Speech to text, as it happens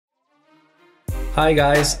Hi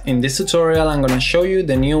guys, in this tutorial I'm gonna show you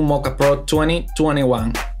the new Mocha Pro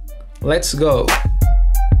 2021. Let's go!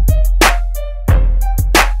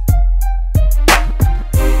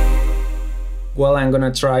 Well, I'm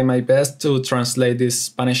gonna try my best to translate this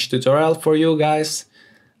Spanish tutorial for you guys.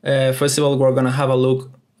 First of all, we're gonna have a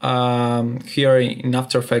look here in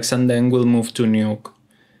After Effects and then we'll move to Nuke.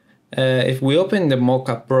 If we open the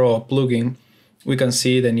Mocha Pro plugin, we can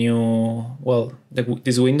see the new,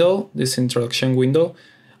 this window, this introduction window.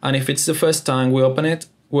 And if it's the first time we open it,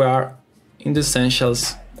 we are in the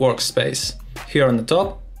Essentials workspace. Here on the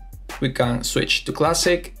top, we can switch to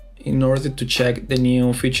Classic in order to check the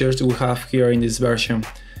new features we have here in this version.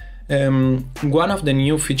 One of the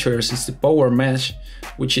new features is the Power Mesh,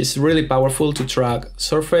 which is really powerful to track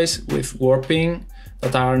surface with warping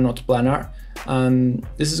that are not planar. And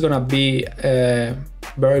this is gonna be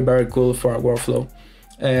very cool for our workflow.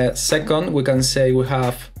 Second, we can say we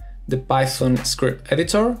have the Python script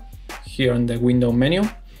editor here in the window menu.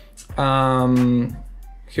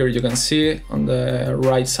 Here you can see on the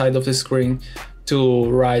right side of the screen to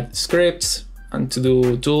write scripts and to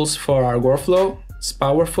do tools for our workflow. It's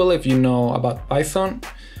powerful if you know about Python.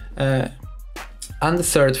 And the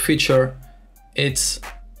third feature, it's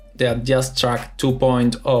the Adjust Track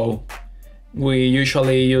 2.0. We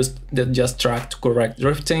usually use the Adjust Track to correct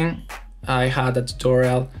drifting. I have a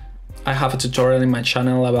tutorial in my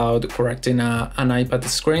channel about correcting an iPad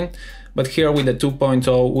screen, but here with the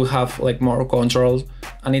 2.0 we have like more control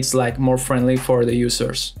and it's like more friendly for the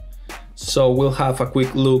users. So we'll have a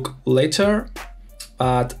quick look later,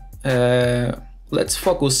 but let's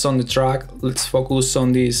focus on the track. Let's focus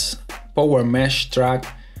on this Power Mesh track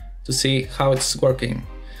to see how it's working.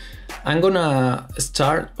 I'm gonna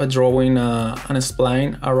start by drawing an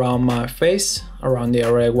spline around my face, around the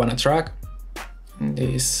area I wanna track. In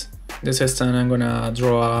this instant, I'm gonna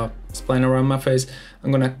draw a spline around my face. I'm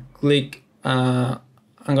gonna click, I'm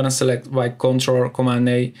gonna select by Control Command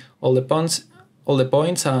A all the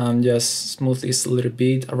points and just smooth this a little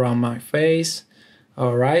bit around my face.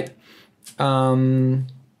 All right. And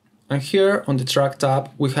here on the track tab,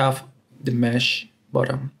 we have the mesh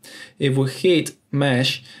button. If we hit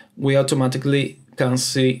mesh, we automatically can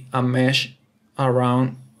see a mesh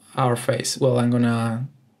around our face. Well, I'm gonna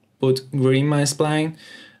put green my spline.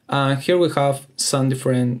 Here we have some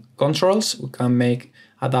different controls. We can make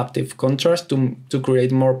adaptive contrast to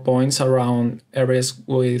create more points around areas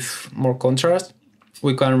with more contrast.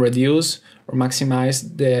 We can reduce or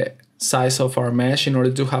maximize the size of our mesh in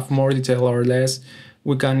order to have more detail or less.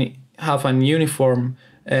 We can have an uniform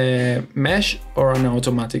mesh or an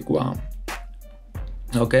automatic one.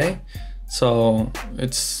 Okay, so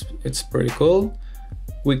it's pretty cool.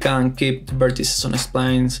 We can keep the vertices on the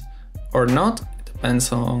splines or not. It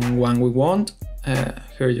depends on one we want.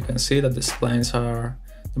 Here you can see that the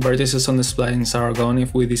vertices on the splines are gone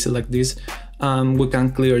if we deselect this. We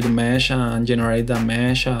can clear the mesh and generate the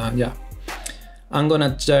mesh. Yeah, I'm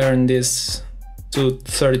gonna turn this to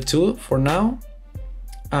 32 for now.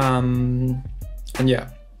 And yeah,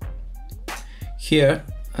 here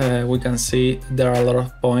we can see there are a lot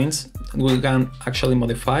of points we can actually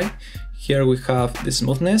modify. Here we have the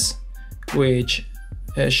smoothness, which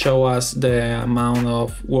show us the amount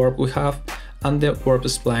of warp we have, and the warp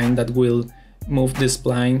spline that will move this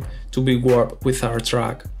spline to be warped with our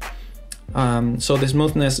track. So the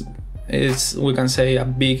smoothness is, we can say, a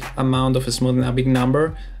big amount of smoothness, a big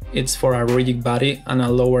number. It's for a rigid body, and a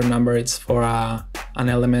lower number it's for an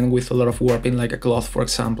element with a lot of warping, like a cloth, for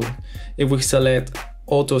example. If we select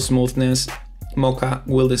auto smoothness, Mocha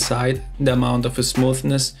will decide the amount of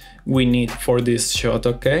smoothness we need for this shot.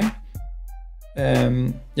 Okay.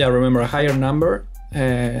 Yeah, remember, a higher number,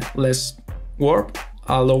 less warp,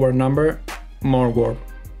 a lower number, more warp.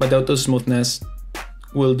 But auto smoothness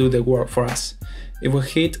will do the work for us. If we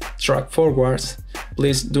hit track forwards,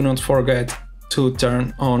 please do not forget to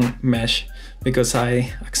turn on mesh, because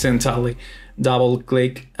I accidentally double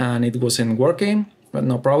click and it wasn't working, but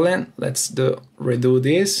no problem. Let's redo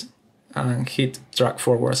this and hit track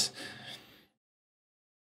forwards.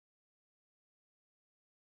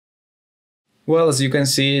 Well, as you can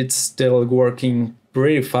see, it's still working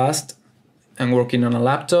pretty fast. I'm working on a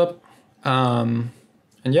laptop, and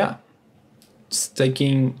yeah, it's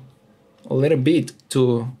taking a little bit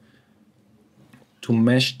to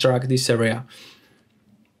mesh track this area.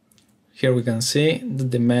 Here we can see that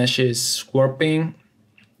the mesh is warping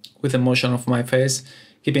with the motion of my face.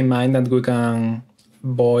 Keep in mind that we can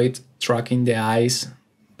avoid tracking the eyes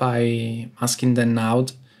by masking them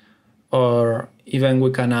out, or even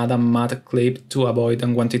we can add a matte clip to avoid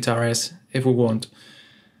unwanted areas if we want.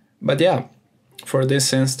 But yeah, for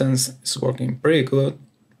this instance, it's working pretty good.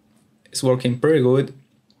 It's working pretty good.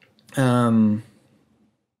 And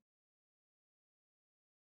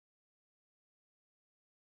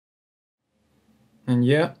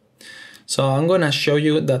yeah, so I'm gonna show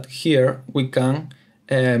you that here we can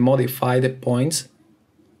modify the points,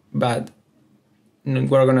 but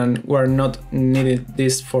we're not needing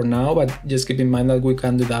this for now, but just keep in mind that we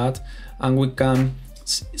can do that, and we can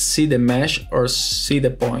see the mesh or see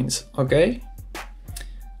the points. Okay,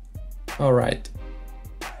 all right.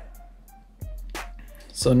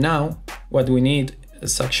 So now what we need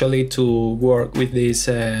is actually to work with this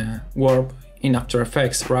warp in After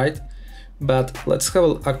Effects, right? But let's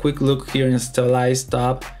have a quick look here in Stabilize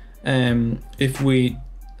tab. If we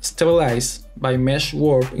stabilize by mesh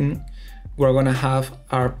warping, we're gonna have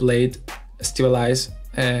our plate stabilize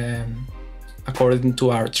according to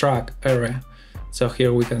our track area. So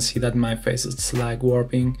here we can see that my face is like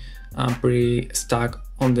warping and pretty stuck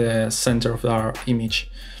on the center of our image.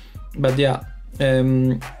 But yeah,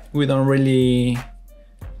 we don't really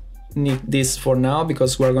need this for now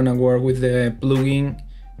because we're gonna work with the plugin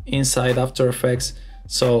inside After Effects.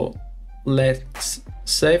 So let's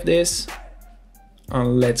save this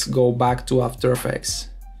and let's go back to After Effects.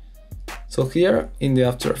 So here in the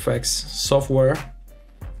After Effects software,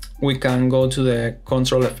 we can go to the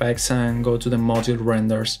control effects and go to the module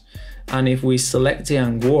renders. And if we select the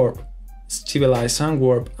unwarp, stabilize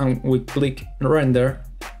unwarp, and we click render,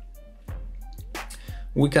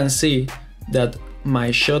 we can see that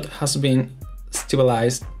my shot has been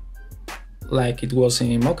stabilized like it was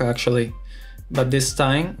in Mocha actually, but this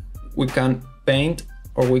time we can paint,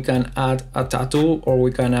 or we can add a tattoo, or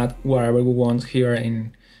we can add whatever we want here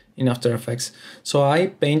in After Effects. So I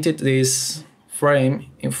painted this frame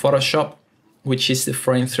in Photoshop, which is the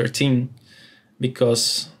frame 13,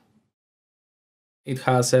 because it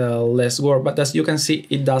has a less warp, but as you can see,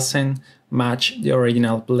 it doesn't match the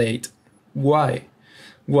original plate. Why?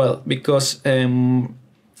 Well, because my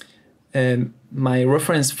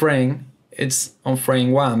reference frame, it's on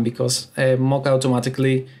frame 1, because Mocha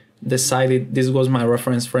automatically decided this was my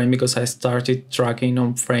reference frame because I started tracking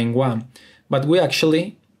on frame 1. But we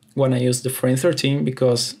actually want to use the frame 13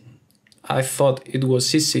 because I thought it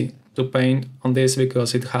was easy to paint on this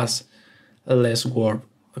because it has a less warp.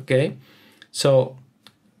 Okay, so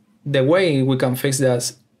the way we can fix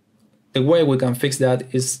that,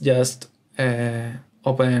 is just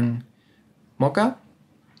open Mocha,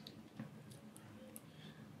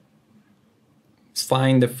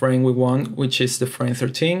 find the frame we want, which is the frame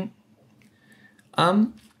 13,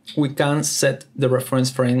 and we can set the reference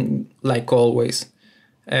frame like always,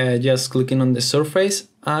 just clicking on the surface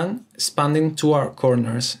and expanding to our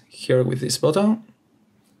corners here with this button.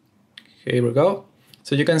 Here we go.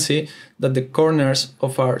 So you can see that the corners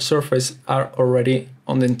of our surface are already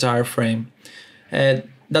on the entire frame.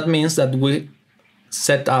 That means that we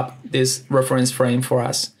set up this reference frame for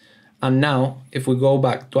us. And now if we go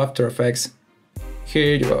back to After Effects,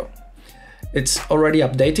 here you go. It's already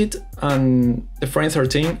updated, and the frame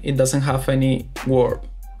 13, it doesn't have any warp.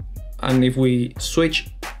 And if we switch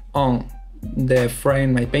on the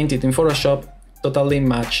frame I painted in Photoshop, it totally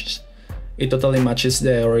matches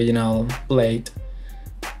the original plate.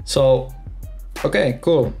 So, okay,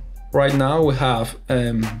 cool. Right now we have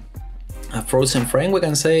a frozen frame. We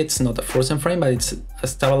can say it's not a frozen frame, but it's a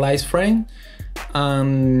stabilized frame.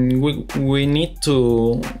 And we need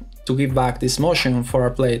to give back this motion for our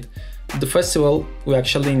plate. The first of all, we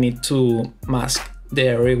actually need to mask the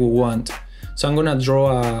area we want. So I'm gonna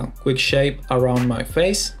draw a quick shape around my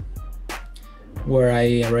face where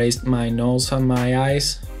I erased my nose and my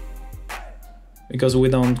eyes because we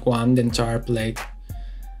don't want the entire plate.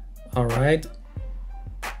 All right.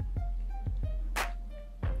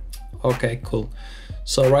 Okay, cool.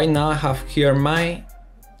 So right now I have here my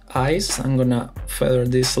eyes. I'm gonna feather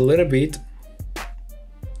this a little bit.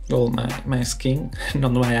 Well, my skin,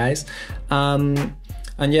 not my eyes. And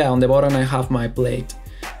yeah, on the bottom I have my plate.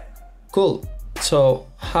 Cool. So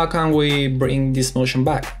how can we bring this motion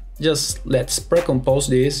back? Just let's pre-compose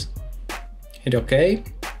this, hit OK.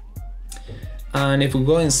 And if we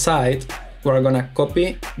go inside, we're gonna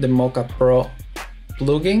copy the Mocha Pro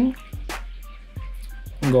plugin,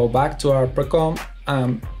 go back to our pre-comp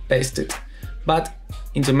and paste it. But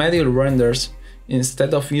into Medial Renders,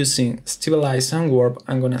 instead of using Stabilize and Warp,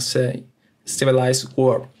 I'm gonna say Stabilize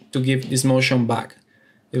Warp to give this motion back.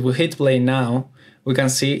 If we hit play now, we can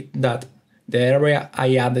see that the area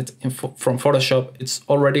I added from Photoshop, it's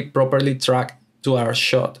already properly tracked to our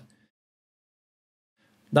shot.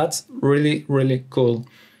 That's really, really cool.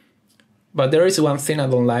 But there is one thing I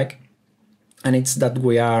don't like, and it's that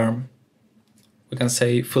we are we can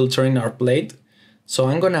say, filtering our plate. So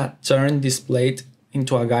I'm gonna turn this plate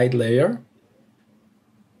into a guide layer.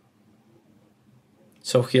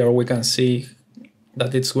 So here we can see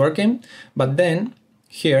that it's working, but then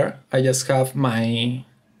here I just have my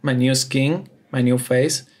new skin, my new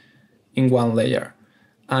face in one layer,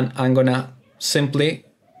 and I'm gonna simply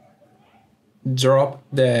drop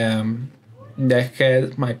the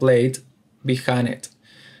head, my plate, behind it.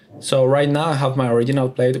 So right now I have my original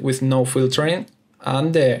plate with no filtering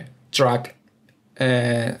and the track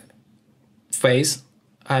face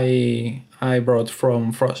I brought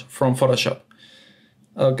from Photoshop.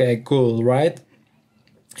 Okay, cool, right?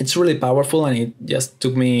 It's really powerful, and it just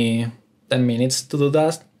took me 10 minutes to do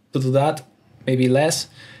that, maybe less.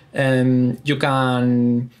 And you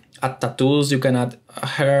can add tattoos, you can add a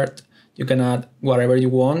heart, you can add whatever you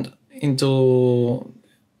want into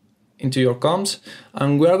your comps.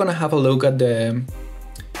 And we are gonna have a look at the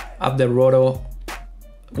roto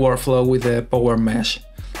workflow with the power mesh.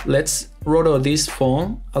 Let's roto this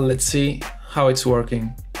phone and let's see how it's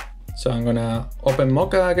working. So I'm gonna open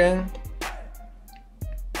Mocha again.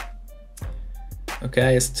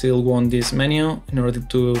 Okay, I still want this menu in order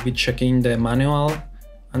to be checking the manual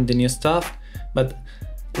and the new stuff, but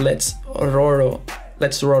let's roto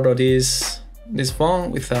this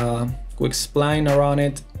phone with a quick spline around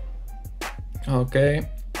it. Okay,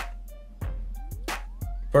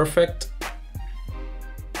 perfect.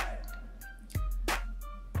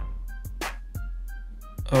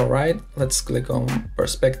 All right, let's click on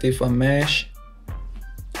perspective and mesh.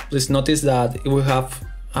 Please notice that it will have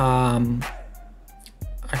a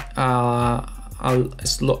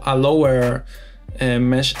lower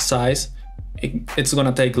mesh size. It's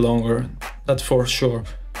gonna take longer, that's for sure,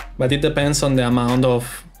 but it depends on the amount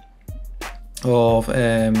of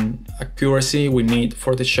accuracy we need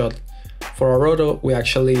for the shot. For a roto, we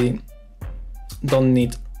actually don't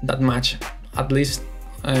need that much, at least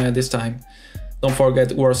this time. Don't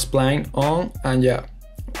forget word spline on, and yeah,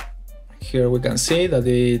 here we can see that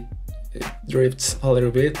it drifts a little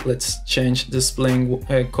bit. Let's change the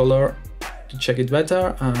spline color to check it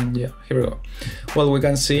better, and yeah, here we go. Well, we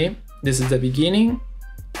can see this is the beginning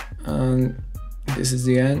and this is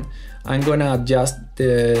the end. I'm gonna adjust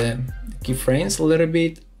the keyframes a little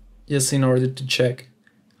bit just in order to check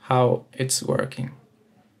how it's working.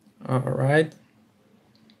 All right.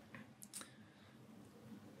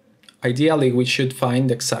 Ideally, we should find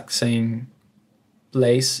the exact same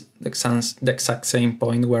place, the exact same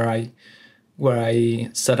point where I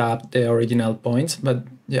set up the original points. But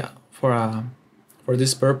yeah, for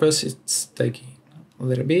this purpose, it's taking a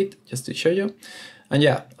little bit just to show you. And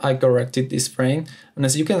yeah, I corrected this frame, and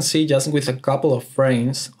as you can see, just with a couple of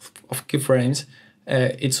frames of keyframes,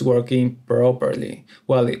 it's working properly.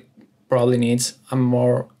 Well, it probably needs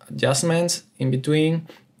more adjustments in between,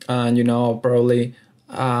 and probably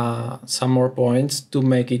some more points to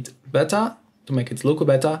make it better, to make it look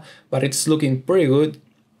better, but it's looking pretty good,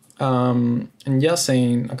 and just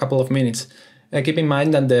in a couple of minutes. Keep in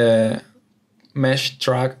mind that the mesh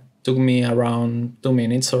track took me around 2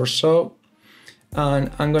 minutes or so,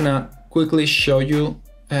 and I'm gonna quickly show you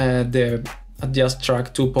the Adjust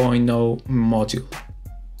Track 2.0 module.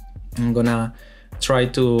 I'm gonna try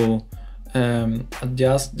to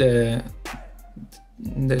adjust the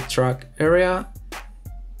track area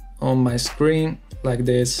on my screen like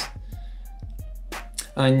this.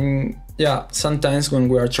 And yeah, sometimes when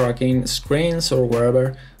we are tracking screens or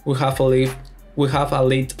wherever, we have a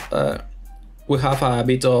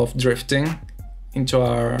bit of drifting into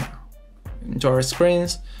our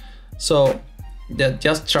screens. So the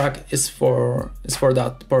Adjust Track is for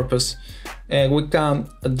that purpose. We can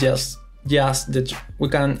adjust just the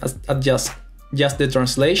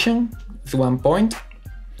translation with 1 point.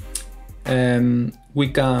 We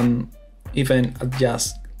can even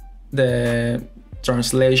adjust the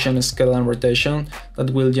translation, scale, and rotation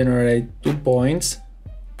that will generate 2 points.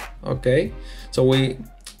 Okay, so we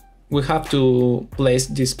have to place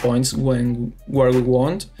these points where we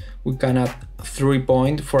want. We can add 3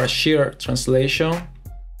 points for a shear translation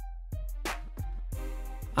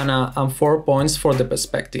and 4 points for the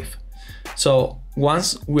perspective. So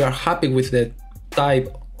once we are happy with the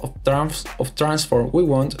type of transform we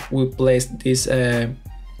want, we place this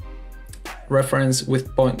reference with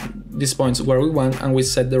these points where we want, and we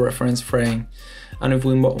set the reference frame. And if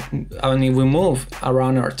we move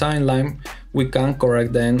around our timeline, we can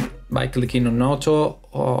correct them by clicking on auto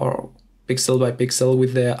or pixel by pixel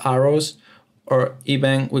with the arrows, or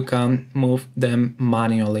even we can move them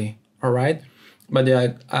manually. All right, but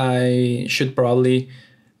yeah, I should probably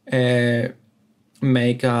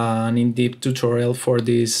make an in-depth tutorial for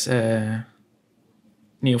this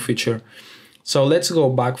new feature. So let's go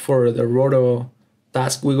back for the roto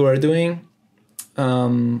task we were doing.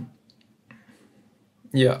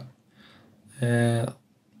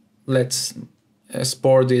 Let's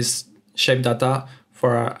export this shape data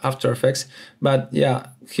for After Effects. But yeah,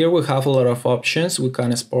 here we have a lot of options. We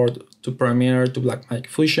can export to Premiere, to Blackmagic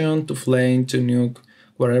Fusion, to Flame, to Nuke,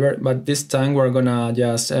 whatever. But this time we're gonna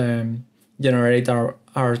just generate our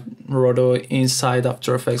roto inside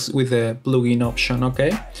After Effects with the plugin option,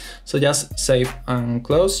 okay? So just save and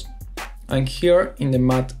close. And here in the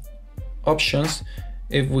matte options,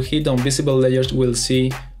 if we hit on visible layers, we'll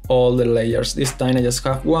see all the layers. This time I just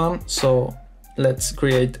have one, so let's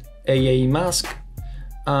create AA mask.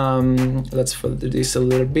 Let's filter this a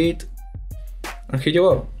little bit. And here you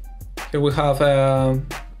go. Here we have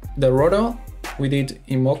the roto we did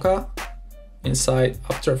in Mocha inside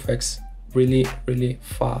After Effects. Really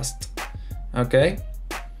fast. Okay,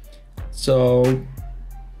 so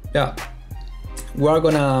yeah, we're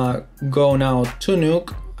gonna go now to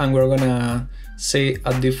Nuke and we're gonna see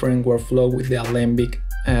a different workflow with the alembic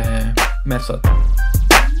method.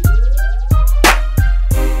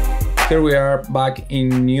 Here we are back in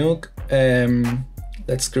Nuke.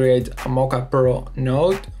 Let's create a Mocha Pro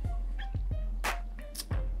node.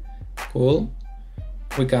 Cool.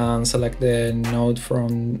 We can select the node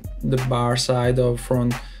from the bar side or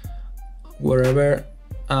from wherever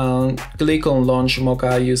and click on Launch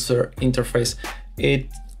Mocha User Interface. It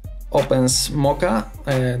opens Mocha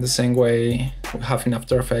the same way we have in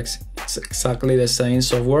After Effects. It's exactly the same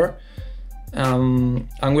software. And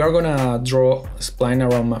we are gonna draw a spline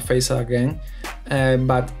around my face again,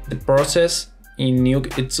 but the process in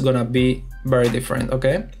Nuke, it's gonna be very different,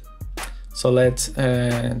 okay? So let's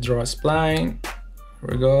draw a spline. Here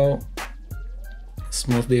we go.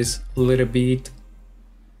 Smooth this a little bit.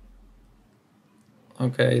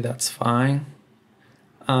 Okay, that's fine.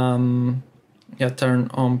 Yeah, turn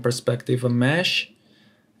on perspective and mesh.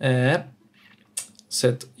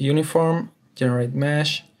 Set uniform, generate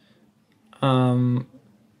mesh.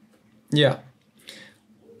 Yeah,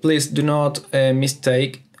 please do not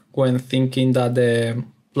mistake when thinking that the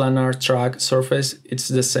planar track surface it's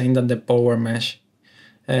the same that the power mesh.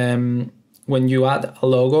 When you add a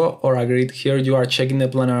logo or a grid here, you are checking the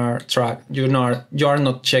planar track. You are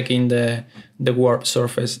not checking the warp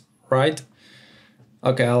surface, right?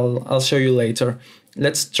 Okay, I'll show you later.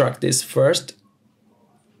 Let's track this first.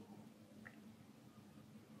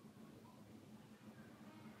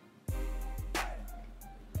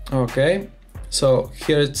 Okay, so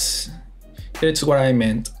here's what I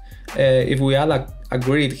meant. If we add a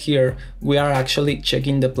grid here, we are actually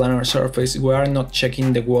checking the planar surface. We are not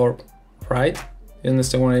checking the warp, right? You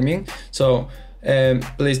understand what I mean? So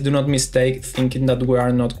please do not mistake thinking that we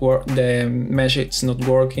are not the mesh it's not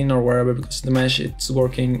working or whatever, because the mesh it's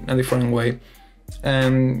working a different way.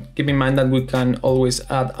 Keep in mind that we can always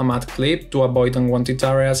add a matte clip to avoid unwanted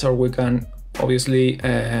areas, or we can obviously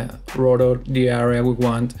roto the area we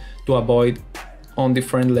want to avoid on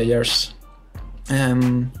different layers.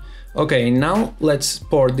 Okay, now let's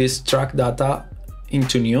port this track data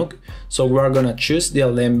into Nuke. So we are gonna choose the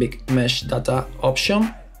alembic mesh data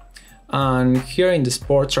option, and here in the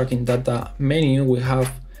Sport Tracking Data menu we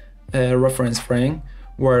have a reference frame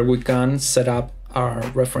where we can set up our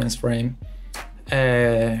reference frame,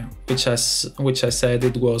 which I said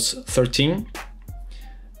it was 13.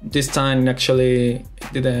 This time actually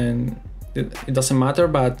it doesn't matter,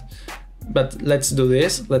 but let's do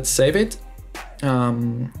this. Let's save it.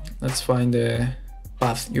 Let's find the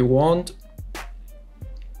path you want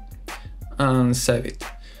and save it.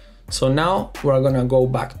 So now we're gonna go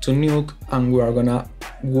back to Nuke and we are gonna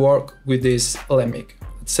work with this alembic.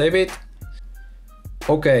 Let's save it.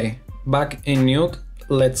 Okay, back in Nuke,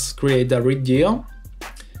 let's create a read geo.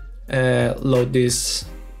 Load this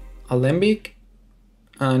alembic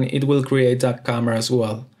and it will create a camera as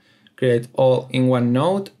well. Create all in one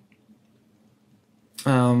node.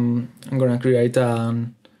 I'm gonna create a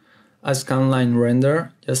scanline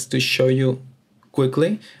render just to show you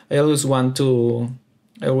quickly. I always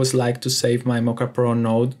like to save my Mocha Pro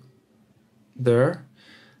node there.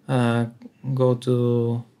 Go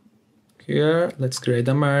to here, let's create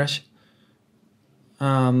a merge.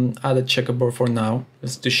 Add a checkerboard for now,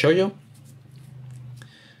 just to show you.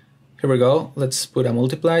 Here we go, let's put a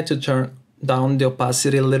multiply to turn down the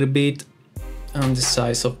opacity a little bit and the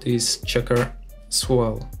size of this checker as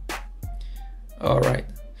well. Alright,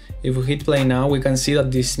 if we hit play now, we can see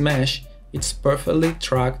that this mesh it's perfectly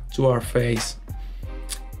tracked to our face.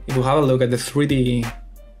 If we have a look at the 3D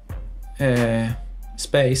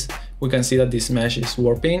space, we can see that this mesh is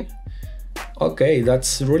warping. Okay,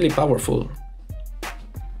 that's really powerful.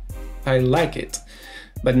 I like it.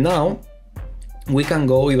 But now we can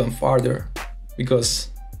go even farther, because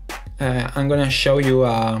I'm gonna show you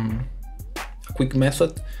a quick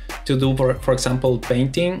method to do, for example,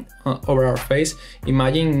 painting over our face.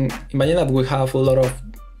 Imagine that we have a lot of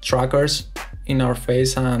trackers in our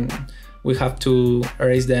face and we have to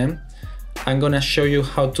erase them. I'm gonna show you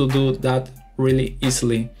how to do that really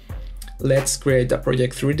easily. Let's create a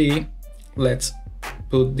project 3D. Let's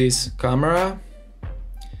put this camera.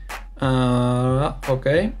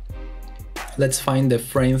 Okay. Let's find the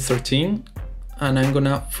frame 13, and I'm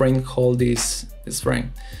gonna frame hold this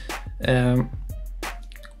frame.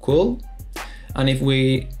 Cool. And if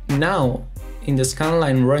we now in the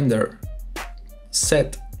scanline render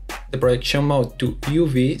set the projection mode to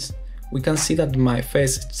UVs, we can see that my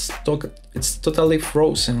face it's totally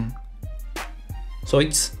frozen. So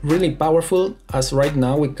it's really powerful, as right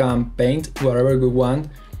now we can paint whatever we want,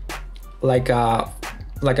 like a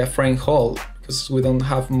frame hold, because we don't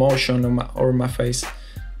have motion on my face.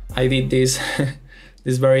 I did this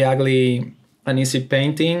this very ugly and easy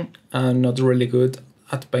painting, and not really good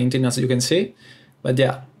at painting, as you can see. But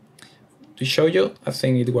yeah, to show you, I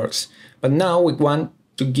think it works. But now we want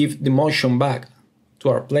to give the motion back to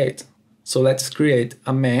our plate. So let's create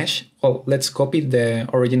a mesh. Well, let's copy the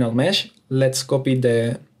original mesh. Let's copy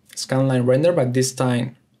the scanline render, but this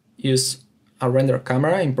time use a render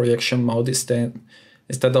camera in projection mode instead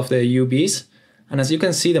of the UVs. And as you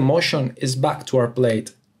can see, the motion is back to our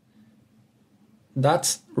plate.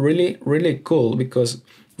 That's really, really cool, because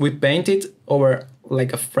we painted over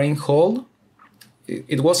like a frame hold.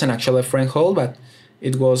 It wasn't actually a frame hold, but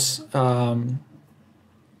it was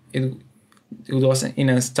it was in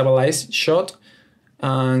a stabilized shot,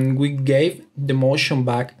 and we gave the motion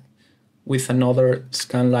back with another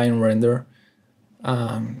scanline render.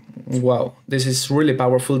 Wow, this is really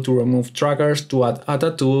powerful to remove trackers, to add a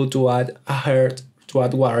tattoo, to add a heart, to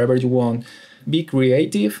add whatever you want. Be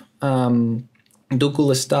creative, do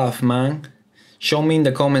cool stuff, man. Show me in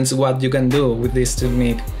the comments what you can do with this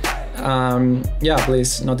technique. Yeah,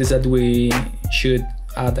 please notice that we should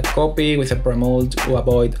add a copy with a pre-mold to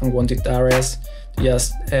avoid unwanted areas.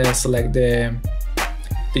 Just select to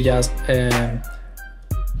just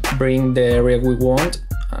bring the area we want.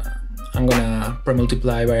 I'm gonna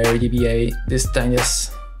pre-multiply by RGBA this time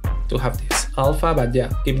just to have this alpha, but yeah,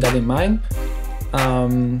 keep that in mind.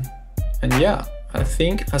 And yeah, I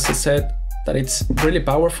think, as I said, that it's really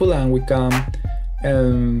powerful, and we can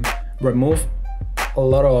remove a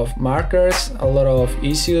lot of markers, a lot of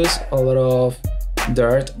issues, a lot of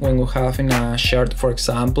dirt when we have in a shirt, for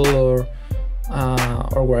example,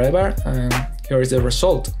 or wherever. And here is the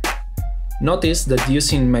result. Notice that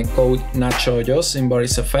using my code NACHOYOS in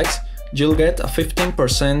Boris Effects, you'll get a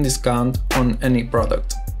 15% discount on any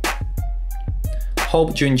product.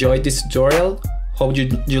 Hope you enjoyed this tutorial. Hope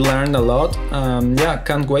you learned a lot. Yeah,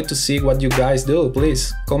 can't wait to see what you guys do.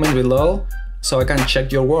 Please comment below so I can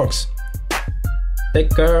check your works.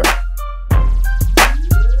 Take care.